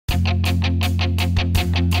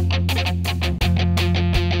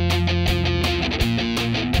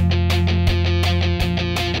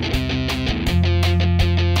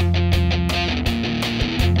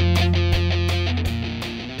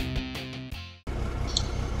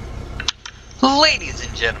Ladies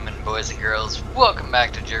and gentlemen, boys and girls, welcome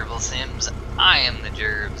back to Gerbs Sims. I am the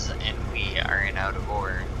Gerbs, and we are in Out of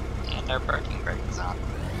Ore, and our parking brake is on.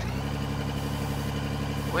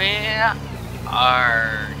 We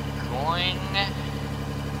are going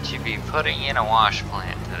to be putting in a wash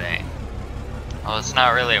plant today. Well, it's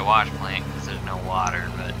not really a wash plant because there's no water,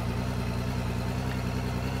 but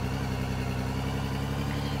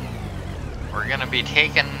we're going to be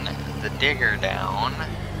taking the digger down.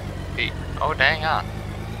 Oh, dang on.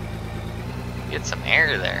 Get some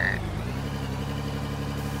air there.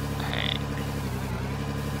 Alright.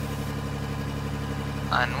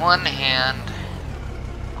 On one hand,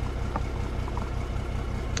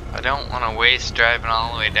 I don't want to waste driving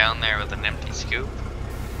all the way down there with an empty scoop.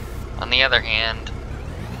 On the other hand,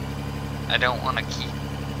 I don't want to keep...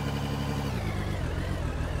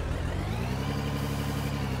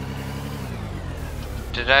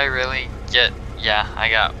 Did I really get... Yeah, I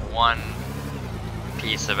got one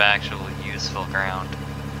piece of actual useful ground.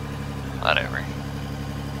 Whatever.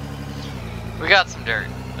 We got some dirt.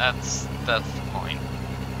 That's the point,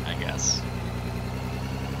 I guess.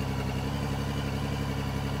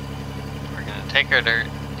 We're gonna take our dirt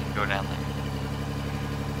and go down there.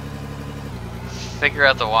 Figure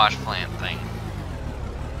out the wash plant thing.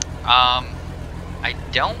 I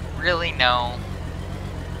don't really know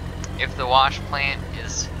if the wash plant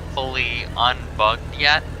is fully unbugged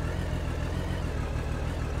yet,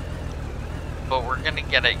 but we're gonna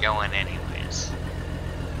get it going anyways.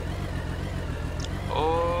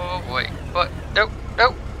 Oh boy, but nope,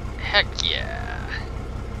 heck yeah.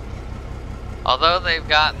 Although they've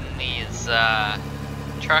gotten these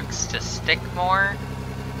trucks to stick more,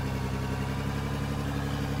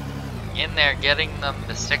 in there getting them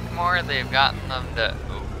to stick more, they've gotten them to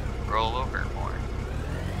roll over more,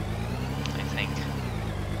 I think.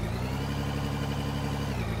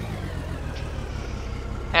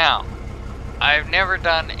 Now, I've never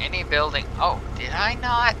done any building. Oh, did I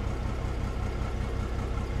not?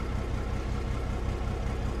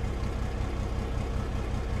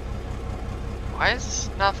 Why is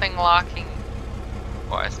nothing locking?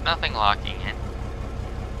 Why is nothing locking in?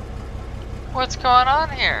 What's going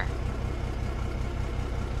on here?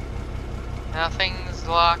 Nothing's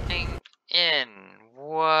locking in.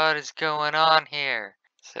 What is going on here?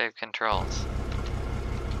 Save controls.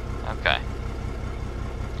 Okay.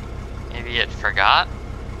 Maybe it forgot?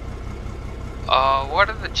 What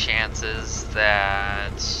are the chances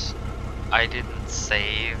that I didn't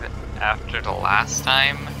save after the last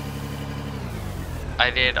time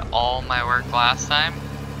I did all my work last time?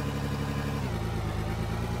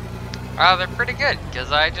 They're pretty good,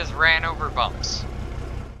 because I just ran over bumps.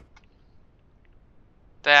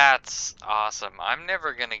 That's awesome. I'm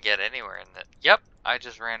never gonna get anywhere in the... Yep, I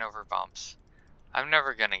just ran over bumps. I'm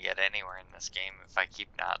never gonna get anywhere in this game if I keep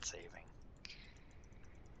not saving.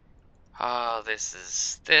 Oh, this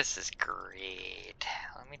is great.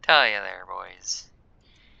 Let me tell you there, boys.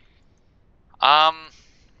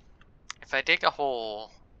 If I dig a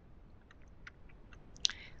hole,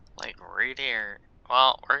 like right here,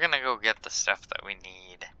 well, we're gonna go get the stuff that we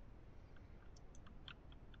need.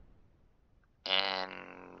 And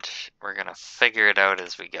we're gonna figure it out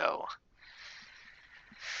as we go.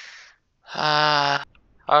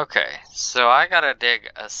 Okay, so I gotta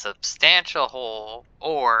dig a substantial hole,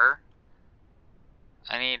 or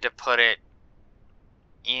I need to put it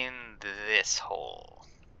in this hole.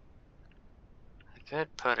 I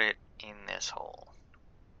could put it in this hole.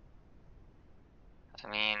 I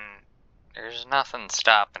mean, there's nothing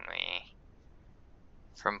stopping me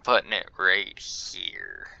from putting it right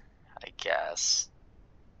here, I guess.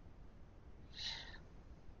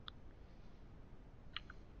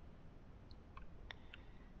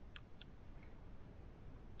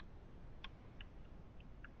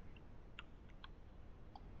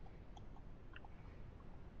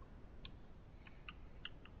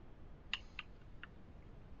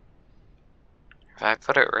 If I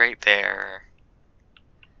put it right there,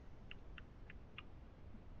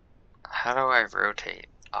 how do I rotate?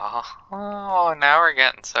 Oh, now we're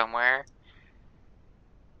getting somewhere.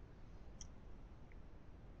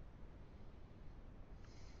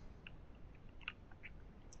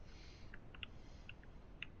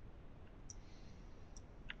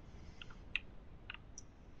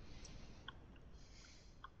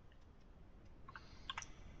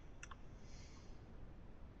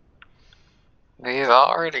 We've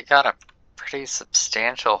already got a pretty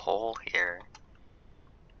substantial hole here.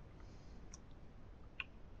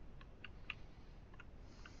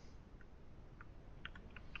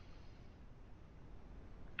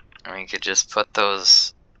 And we could just put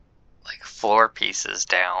those, like, floor pieces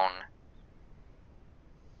down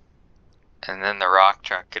And then the rock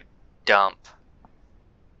truck could dump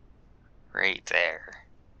right there.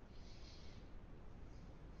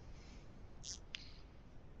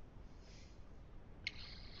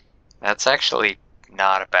 That's actually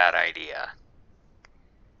not a bad idea.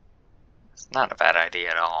 It's not a bad idea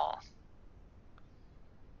at all.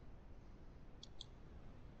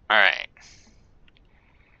 Alright.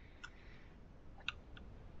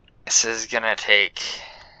 This is gonna take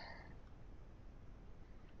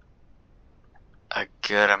a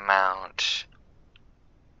good amount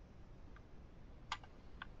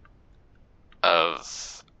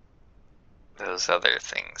of those other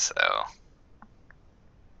things, though.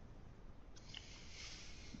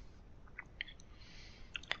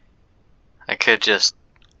 I could just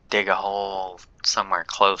dig a hole somewhere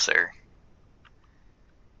closer.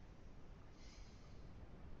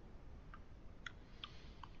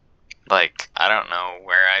 Like, I don't know,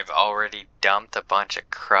 where I've already dumped a bunch of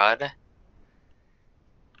crud.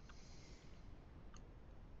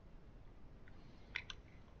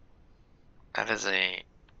 That is a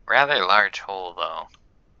rather large hole, though,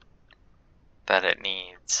 that it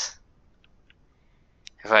needs.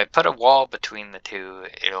 If I put a wall between the two,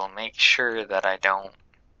 it'll make sure that I don't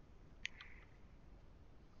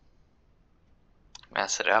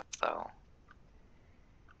mess it up, though.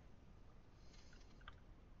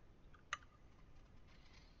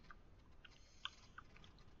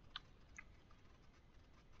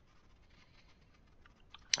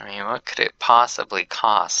 I mean, what could it possibly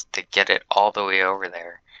cost to get it all the way over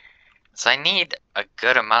there? Because I need a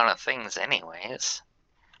good amount of things anyways.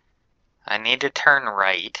 I need to turn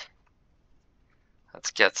right. Let's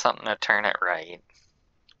get something to turn it right.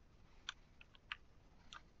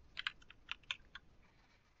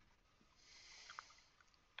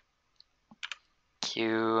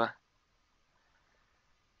 Q.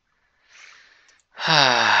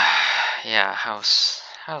 Yeah, house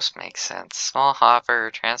makes sense. Small hopper,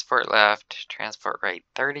 transport left, transport right.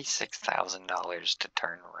 $36,000 to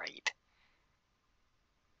turn right.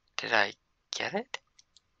 Did I get it?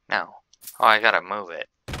 No. Oh, I gotta move it.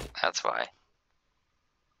 That's why.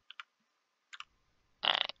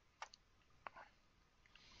 Alright.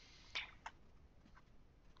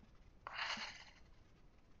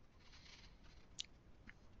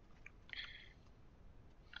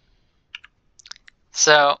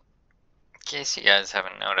 So, in case you guys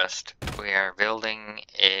haven't noticed, we are building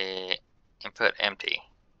a input empty.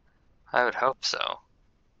 I would hope so.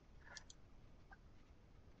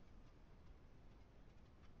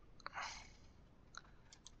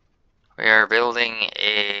 We are building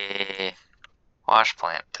a wash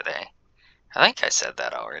plant today. I think I said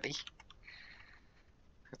that already.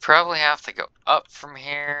 We probably have to go up from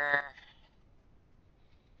here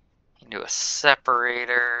into a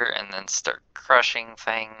separator and then start crushing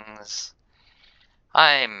things.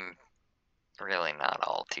 I'm really not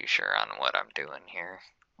all too sure on what I'm doing here.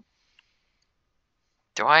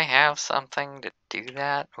 Do I have something to do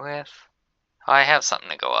that with? Oh, I have something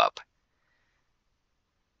to go up.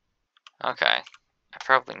 Okay. I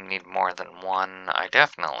probably need more than one. I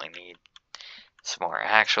definitely need some more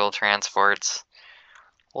actual transports.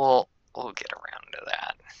 We'll get around to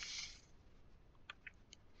that.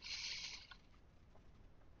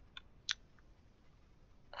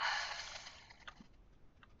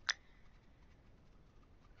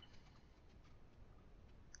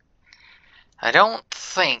 I don't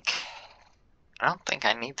think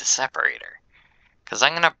I need the separator, because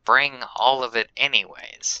I'm gonna bring all of it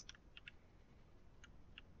anyways.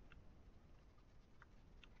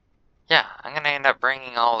 Yeah, I'm gonna end up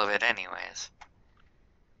bringing all of it anyways.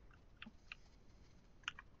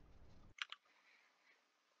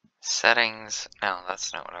 Settings, no,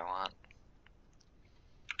 that's not what I want.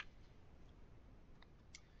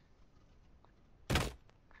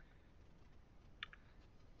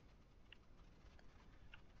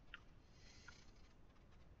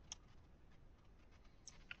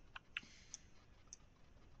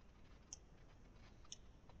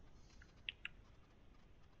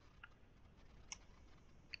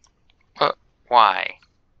 But why?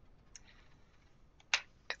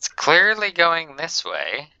 It's clearly going this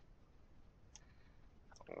way.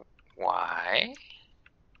 Why?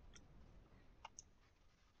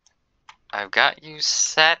 I've got you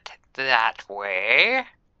set that way.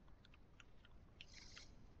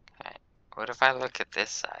 Okay. What if I look at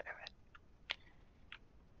this side of it?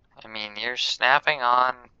 I mean, you're snapping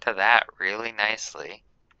on to that really nicely.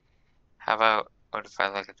 How about, what if I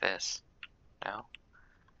look at this? No?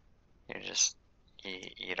 You're just,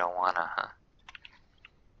 you don't wanna, huh?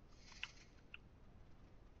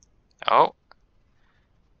 Oh!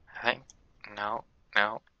 I think, no.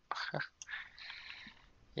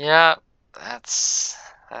 Yeah, that's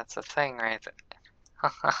a thing right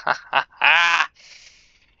there.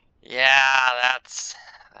 Yeah, that's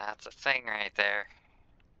a thing right there.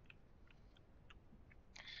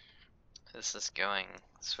 This is going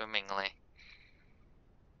swimmingly.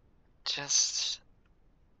 Just,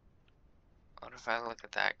 what if I look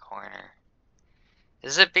at that corner?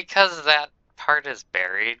 Is it because that part is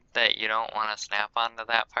buried that you don't want to snap onto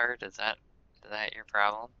that part? Is that your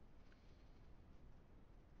problem?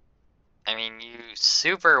 I mean, you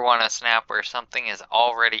super want to snap where something is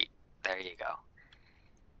already... There you go.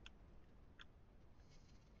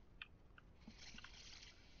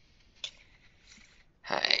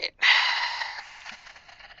 Alright.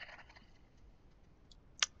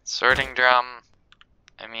 Sorting drum.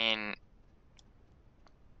 I mean...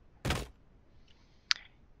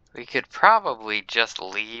 We could probably just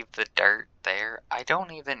leave the dirt there. I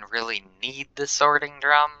don't even really need the sorting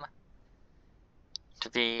drum, to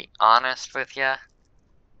be honest with you.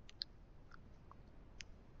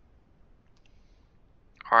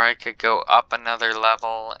 Or I could go up another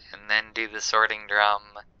level and then do the sorting drum.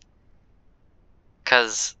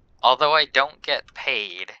 Because although I don't get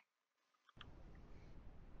paid,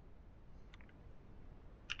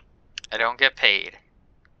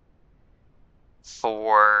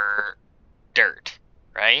 for dirt,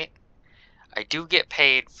 right? I do get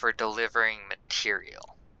paid for delivering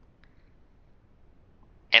material.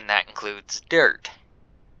 And that includes dirt.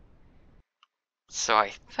 So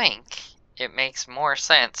I think it makes more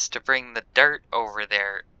sense to bring the dirt over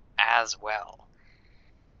there as well.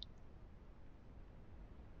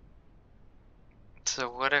 So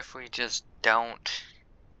what if we just don't...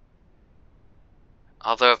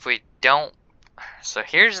 Although if we don't... So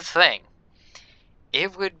here's the thing.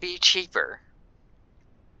 It would be cheaper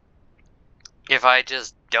if I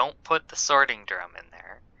just don't put the sorting drum in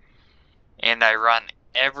there and I run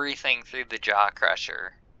everything through the jaw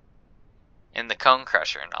crusher and the cone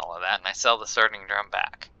crusher and all of that, and I sell the sorting drum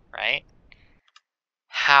back, right?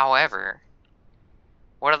 However,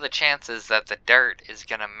 what are the chances that the dirt is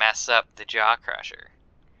going to mess up the jaw crusher?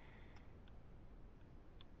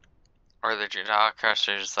 Or the jaw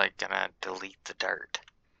crusher is like going to delete the dirt?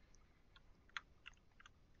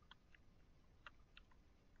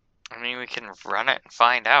 I mean, we can run it and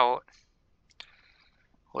find out.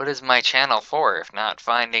 What is my channel for if not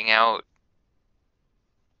finding out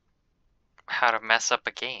how to mess up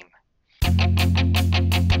a game?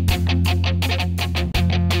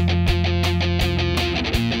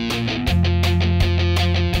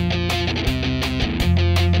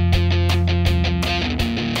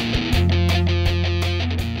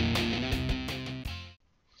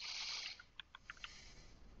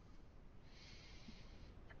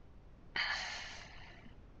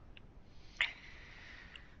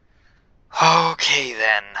 Okay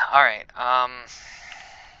then. Alright,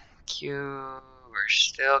 Q, we're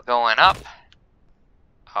still going up.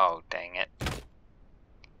 Oh, dang it.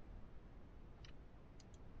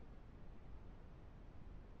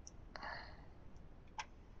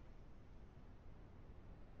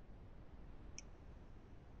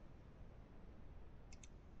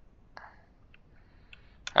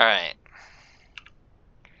 Alright.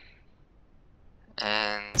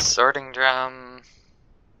 And sorting drum.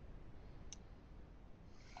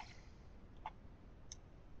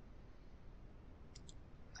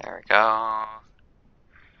 There we go.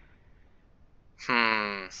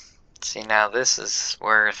 See, now this is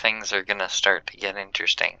where things are gonna start to get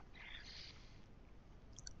interesting.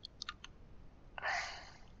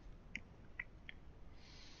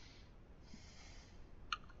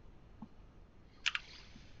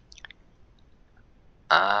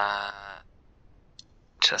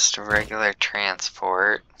 Just a regular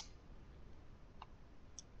transport.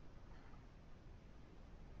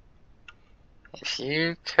 If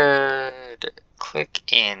you could click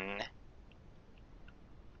in.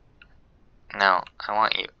 No, I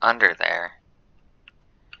want you under there.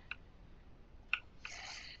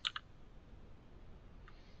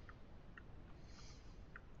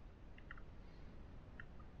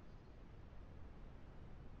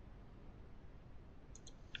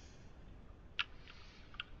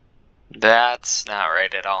 That's not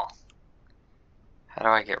right at all. How do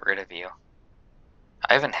I get rid of you?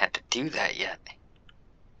 I haven't had to do that yet.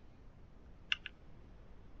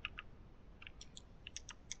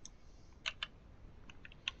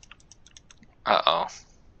 Uh-oh.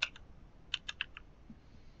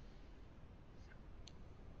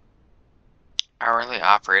 Hourly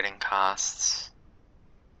operating costs.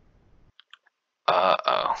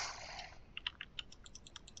 Uh-oh.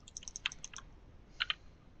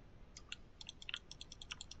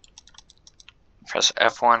 For Press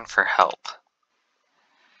F1 for help.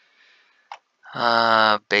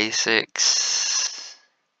 Basics.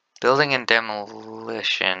 Building and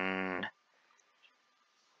demolition.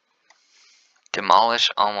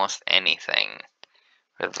 Demolish almost anything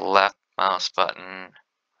with left mouse button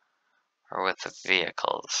or with the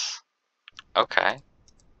vehicles. Okay.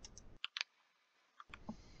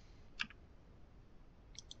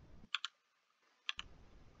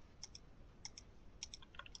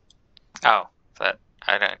 Oh, that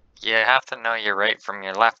I don't. You have to know your right from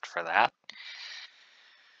your left for that.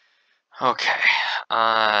 Okay.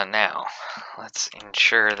 Now let's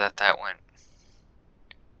ensure that that went.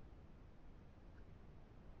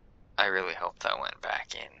 I really hope that went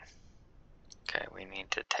back in. Okay, we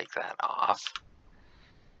need to take that off.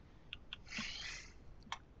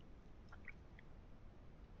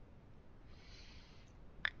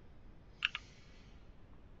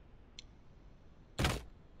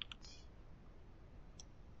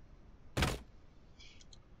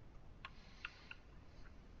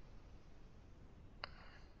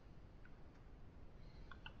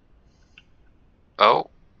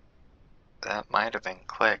 Oh, that might have been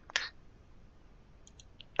clicked.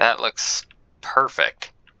 That looks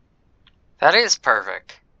perfect. That is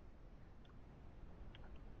perfect.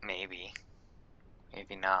 Maybe.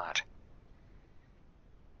 Maybe not.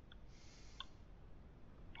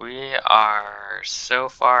 We are so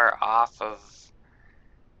far off of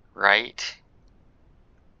right.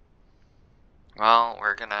 Well,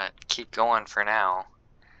 we're gonna keep going for now.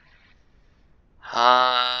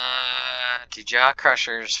 Do jaw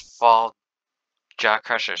crushers fall? Jaw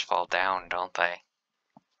crushers fall down, don't they?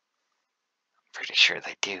 Pretty sure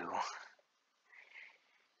they do.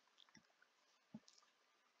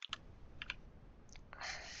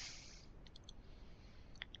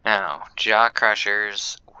 Now, jaw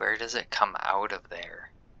crushers, where does it come out of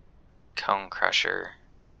there? Cone crusher,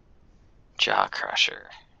 jaw crusher.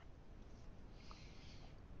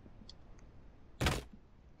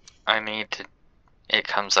 I need to, it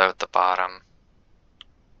comes out the bottom.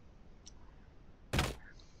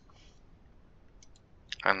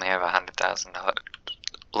 I only have $100,000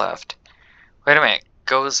 left. Wait a minute,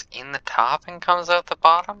 goes in the top and comes out the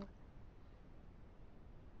bottom?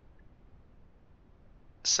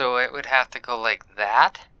 So it would have to go like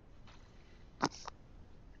that?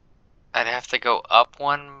 I'd have to go up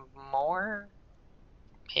one more?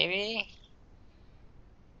 Maybe?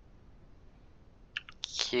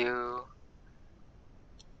 Q.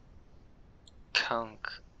 Cone.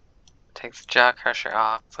 Take the jaw crusher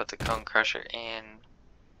off, put the cone crusher in.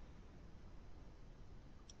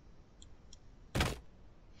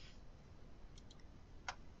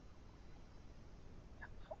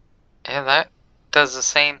 Yeah, that does the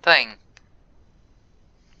same thing.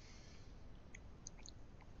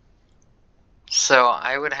 So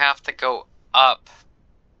I would have to go up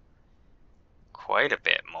quite a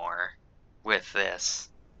bit more with this.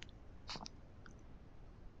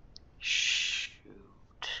 Shoot.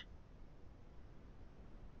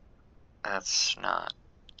 That's not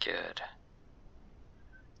good.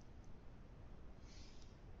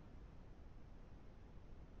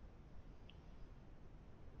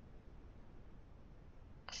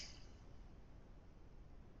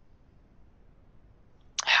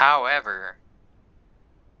 However,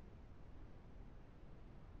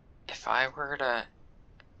 if I were to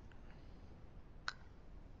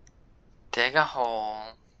dig a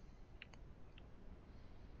hole,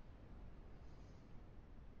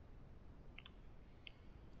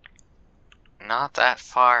 not that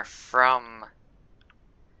far from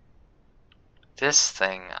this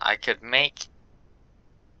thing, I could make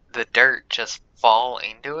the dirt just fall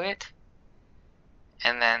into it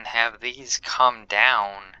and then have these come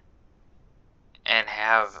down and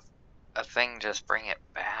have a thing just bring it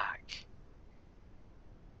back.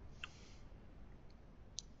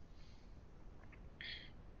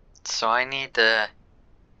 So I need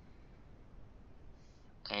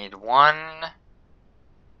 1,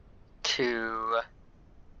 2,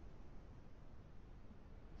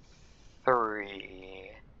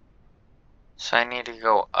 3. So I need to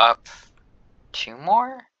go up 2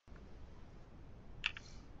 more?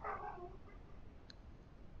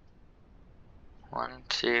 One,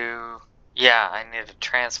 2. Yeah, I need to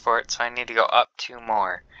transport, so I need to go up 2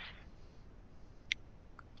 more.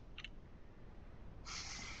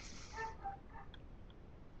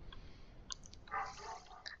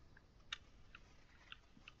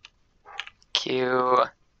 Q.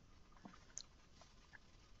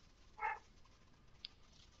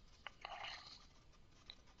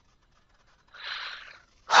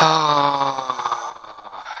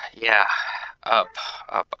 Oh, yeah. Up,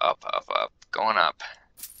 up, up, up, up. going up.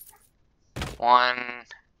 1,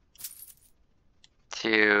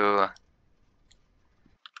 2,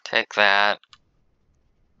 take that.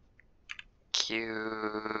 Q,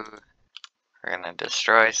 we're gonna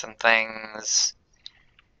destroy some things.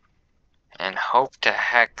 And hope to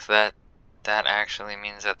heck that that actually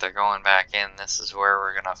means that they're going back in. This is where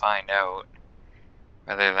we're gonna find out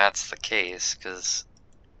whether that's the case, because...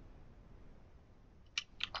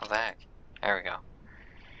 Oh, the heck. There we go.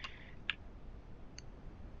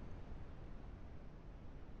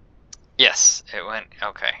 Yes, it went...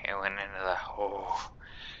 Okay, it went into the... Oh.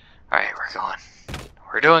 Alright, we're going.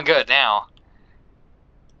 We're doing good now.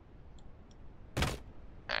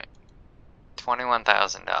 Alright.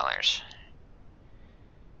 $21,000.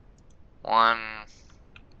 1...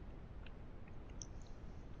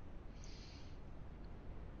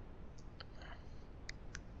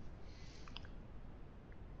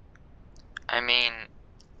 I mean...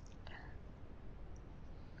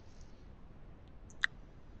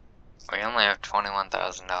 We only have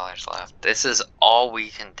 $21,000 left. This is all we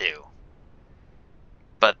can do.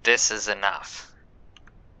 But this is enough.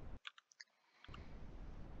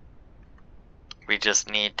 We just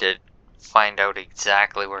need to find out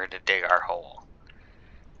exactly where to dig our hole.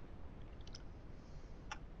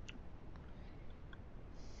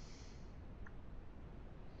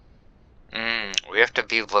 We have to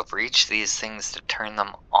be able to reach these things to turn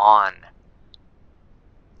them on.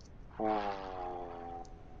 Ooh,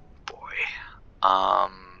 boy.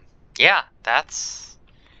 Yeah, that's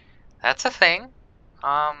a thing.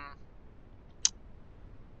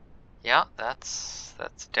 Yeah, that's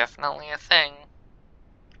definitely a thing.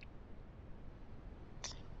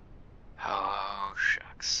 Oh,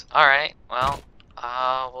 shucks. Alright, well,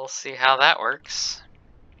 we'll see how that works.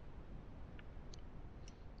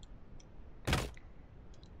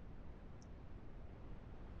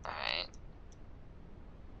 Alright.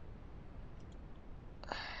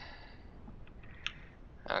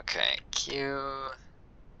 Okay, Q.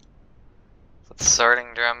 Put the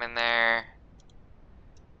sorting drum in there.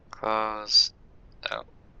 Close. Oh.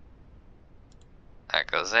 That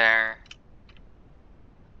goes there.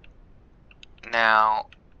 Now,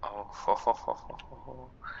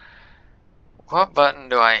 what button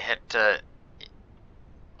do I hit to...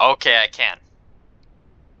 Okay, I can.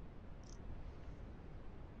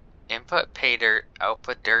 Input pay dirt,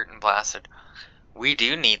 output dirt and blasted. We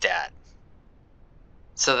do need that.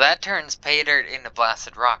 So that turns pay dirt into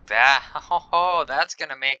blasted rock. That's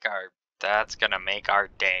gonna make our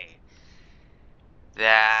day.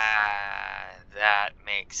 That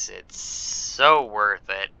makes it so worth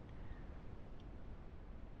it.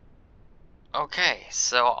 Okay,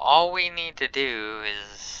 so all we need to do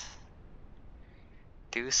is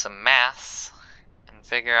do some maths and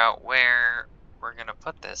figure out where we're gonna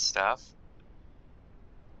put this stuff.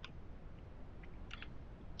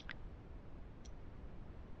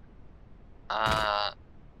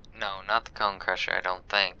 No, not the cone crusher, I don't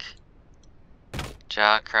think.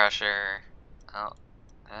 Jaw crusher. Oh,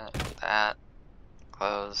 that.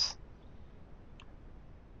 Close.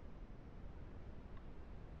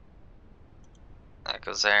 That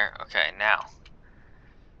goes there. Okay, now.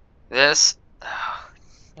 This.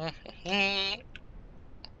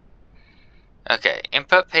 Okay,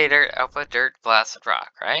 input pay dirt, output dirt, blasted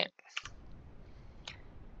rock, right?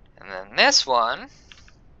 And then this one.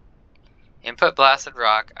 Input blasted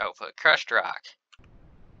rock, output crushed rock.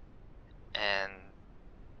 And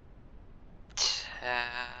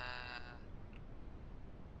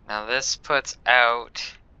now this puts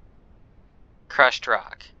out crushed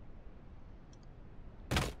rock.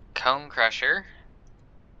 Cone crusher.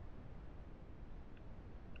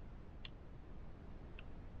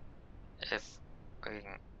 If we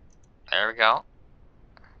can, there we go.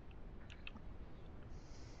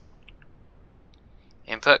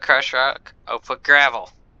 Input crushed rock, output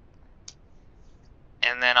gravel.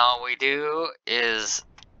 And then all we do is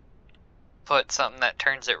put something that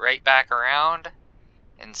turns it right back around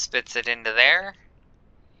and spits it into there.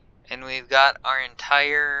 And we've got our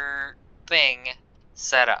entire thing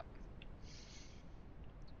set up.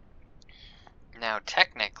 Now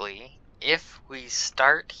technically, if we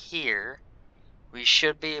start here, we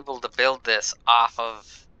should be able to build this off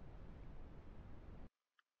of...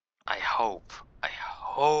 I hope. I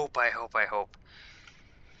hope.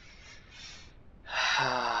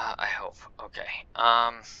 Okay.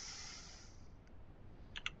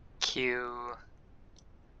 Q.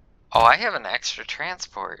 Oh, I have an extra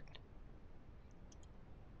transport.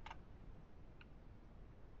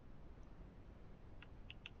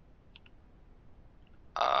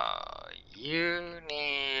 You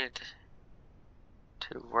need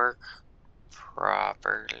to work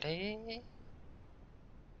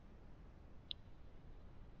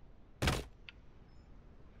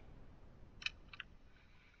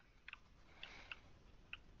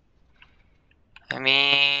I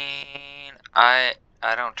mean, I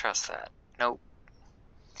don't trust that. Nope.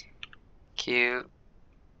 Cute.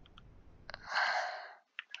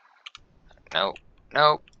 Nope.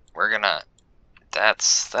 Nope. We're gonna...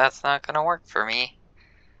 That's not gonna work for me.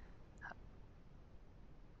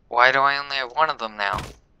 Why do I only have one of them now?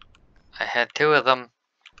 I had two of them.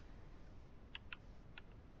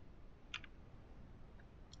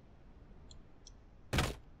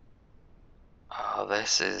 Oh,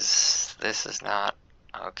 this is not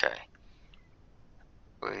okay.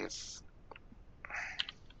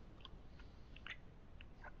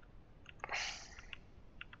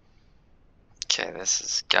 Okay, this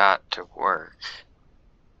has got to work.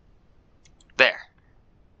 There.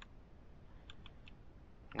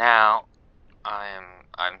 Now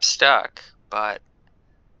I'm stuck, but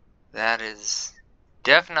that is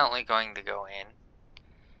definitely going to go in.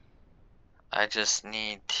 I just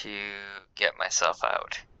need to get myself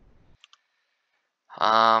out.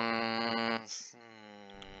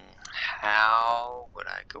 How would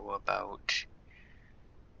I go about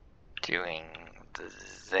doing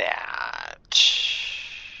that?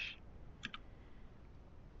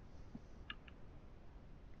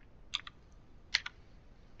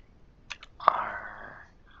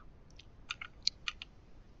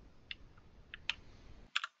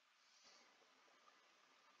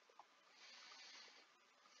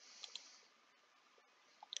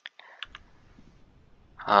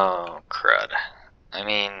 Oh, crud. I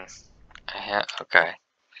mean, okay.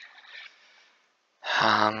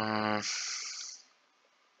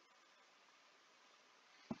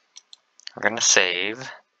 We're gonna save.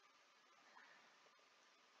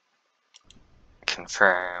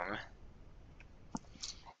 Confirm.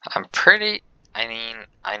 I mean,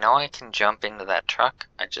 I know I can jump into that truck,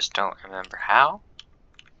 I just don't remember how.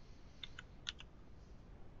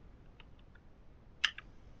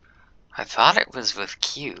 I thought it was with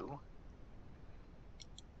Q.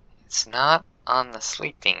 It's not on the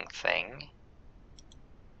sleeping thing.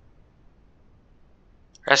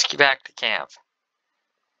 Rescue back to camp.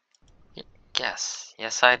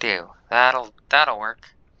 Yes I do. That'll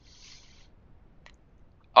work.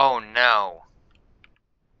 Oh no.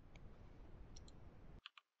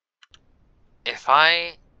 If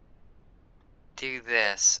I do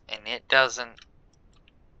this and it doesn't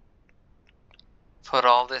put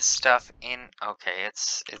all this stuff in, okay,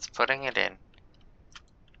 it's putting it in.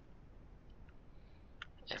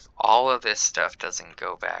 If all of this stuff doesn't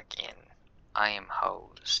go back in, I am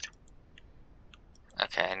hosed.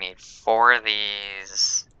 Okay, I need 4 of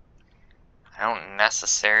these. I don't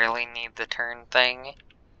necessarily need the turn thing.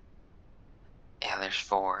 Yeah, there's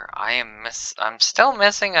 4. I'm still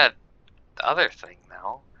missing a other thing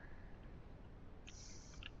though.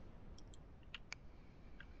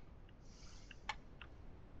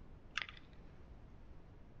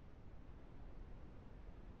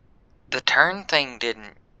 The turn thing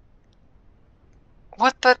didn't...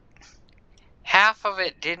 What the... Half of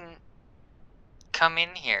it didn't come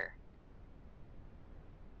in here.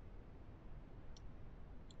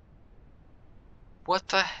 What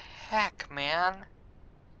the heck, man?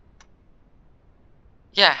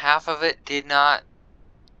 Yeah, half of it did not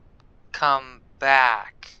come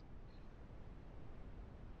back.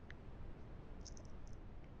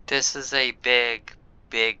 This is a big,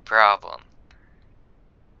 big problem.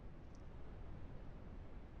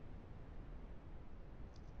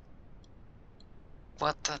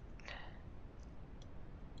 What the...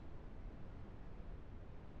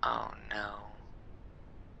 Oh no.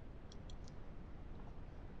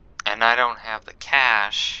 And I don't have the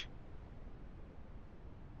cash.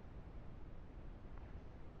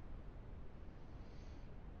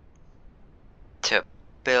 To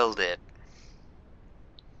build it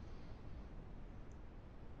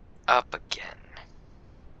up again.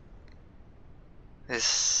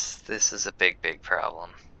 This is a big, big problem.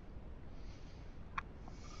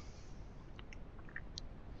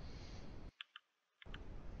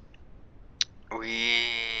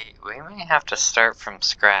 We may have to start from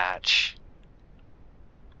scratch.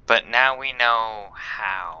 But now we know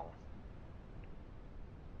how.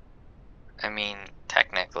 I mean,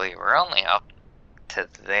 technically, we're only up to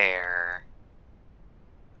there.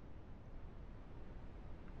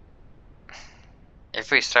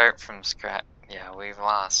 If we start from scratch, yeah, we've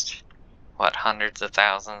lost, what, hundreds of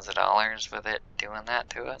thousands of dollars with it doing that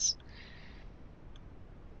to us?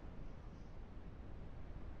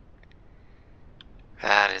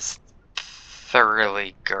 That is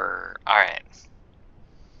thoroughly grr. Alright.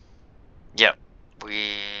 Yep.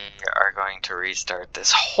 We are going to restart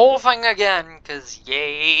this whole thing again, because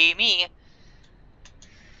yay me.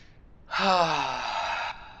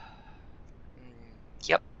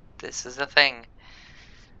 This is a thing.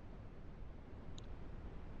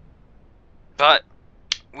 But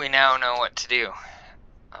we now know what to do.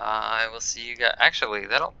 I will see you guys. Actually,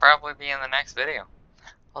 that'll probably be in the next video.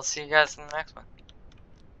 I'll see you guys in the next one.